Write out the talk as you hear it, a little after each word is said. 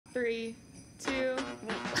3, 2,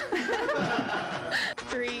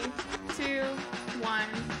 3, 2, 1.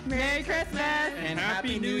 Merry Christmas and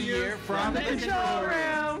Happy New Year from the control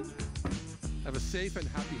room. Have a safe and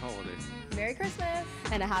happy holiday. Merry Christmas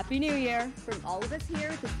and a Happy New Year from all of us here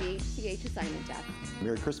at the CHCH assignment desk.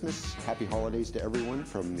 Merry Christmas, happy holidays to everyone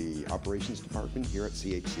from the operations department here at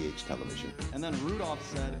CHCH Television. And then Rudolph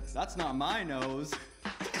said, "That's not my nose."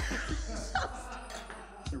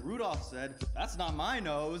 Rudolph said, "That's not my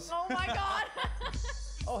nose." Oh my God.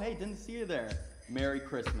 Oh, hey, didn't see you there. Merry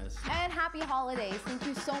Christmas. And happy holidays. Thank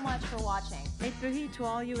you so much for watching. Hey, to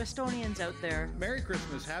all you Estonians out there. Merry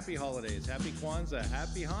Christmas, happy holidays, happy Kwanzaa,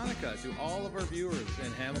 happy Hanukkah to all of our viewers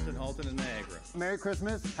in Hamilton, Halton, and Niagara. Merry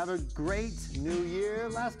Christmas. Have a great new year.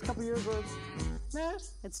 Last couple years were meh.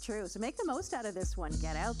 It's true. So make the most out of this one.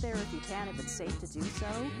 Get out there if you can, if it's safe to do so.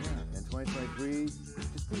 Yeah, in 2023,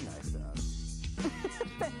 just be nice to us.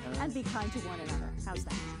 And be kind to one another. How's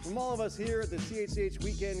that? From all of us here at the CHCH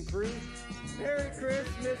Weekend Crew, Merry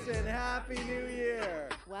Christmas and Happy New Year!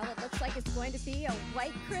 Well, it looks like it's going to be a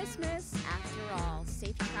white Christmas after all.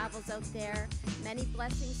 Safe travels out there. Many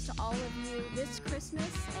blessings to all of you this Christmas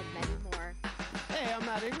and many more. Hey, I'm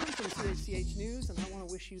Matt Ingram from CHCH News, and I want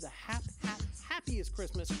to wish you the happiest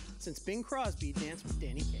Christmas since Bing Crosby danced with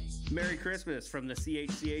Danny Kaye. Merry Christmas from the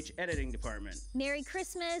CHCH Editing Department. Merry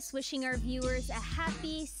Christmas, wishing our viewers a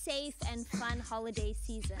happy, safe, and fun holiday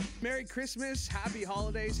season. Merry Christmas, happy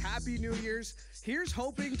holidays, happy New Year's. Here's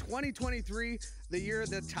hoping 2023, the year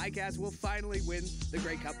the Ticats will finally win the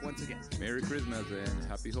Grey Cup once again. Merry Christmas and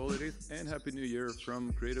happy holidays and happy New Year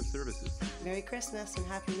from Creative Services. Merry Christmas and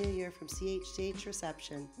happy New Year from CHCH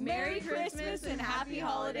Reception. Merry Christmas and happy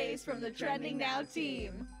holidays from the Trending Now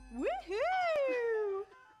team. Woohoo!